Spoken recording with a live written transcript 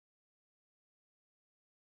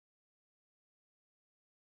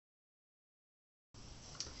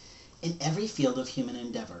In every field of human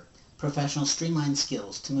endeavor, professionals streamline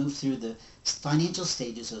skills to move through the financial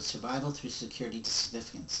stages of survival through security to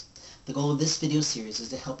significance. The goal of this video series is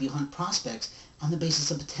to help you hunt prospects on the basis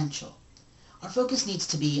of potential. Our focus needs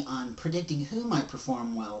to be on predicting who might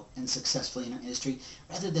perform well and successfully in our industry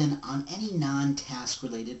rather than on any non-task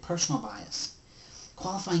related personal bias.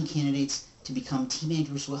 Qualifying candidates to become team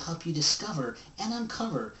managers will help you discover and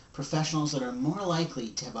uncover professionals that are more likely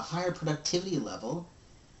to have a higher productivity level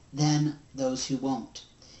than those who won't.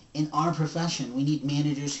 In our profession, we need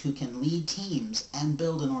managers who can lead teams and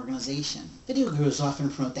build an organization. Video gurus often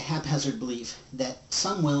promote the haphazard belief that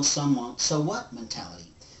some will, some won't, so what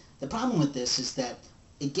mentality. The problem with this is that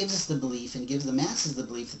it gives us the belief and gives the masses the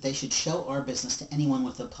belief that they should show our business to anyone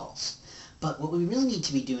with a pulse. But what we really need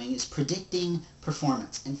to be doing is predicting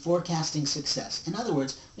performance and forecasting success. In other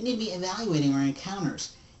words, we need to be evaluating our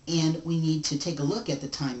encounters, and we need to take a look at the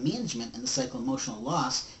time management and the psycho-emotional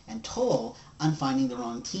loss and toll on finding the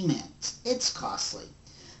wrong teammates. It's costly.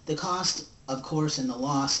 The cost, of course, and the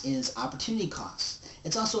loss is opportunity costs.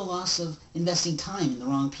 It's also a loss of investing time in the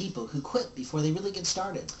wrong people who quit before they really get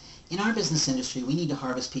started. In our business industry, we need to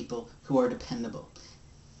harvest people who are dependable,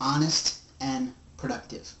 honest, and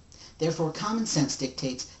productive. Therefore, common sense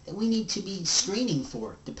dictates that we need to be screening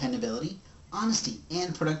for dependability, honesty,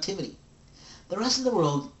 and productivity. The rest of the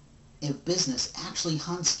world of business actually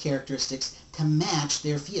hunts characteristics to match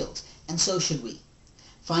their fields, and so should we.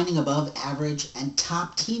 Finding above average and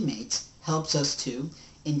top teammates helps us to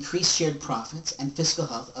increase shared profits and fiscal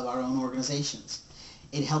health of our own organizations.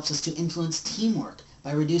 It helps us to influence teamwork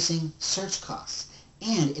by reducing search costs,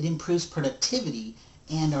 and it improves productivity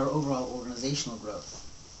and our overall organizational growth.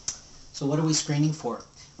 So what are we screening for?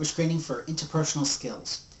 We're screening for interpersonal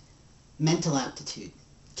skills, mental aptitude,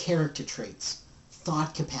 character traits,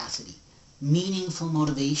 thought capacity, meaningful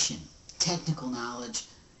motivation, technical knowledge,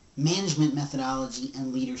 management methodology,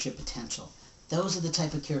 and leadership potential. Those are the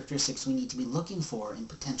type of characteristics we need to be looking for in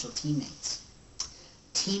potential teammates.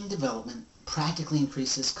 Team development practically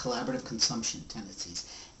increases collaborative consumption tendencies,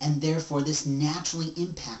 and therefore this naturally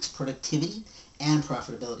impacts productivity and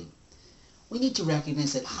profitability. We need to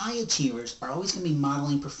recognize that high achievers are always going to be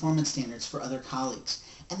modeling performance standards for other colleagues,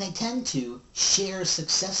 and they tend to share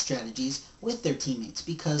success strategies with their teammates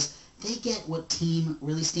because they get what team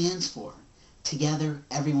really stands for. Together,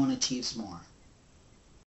 everyone achieves more.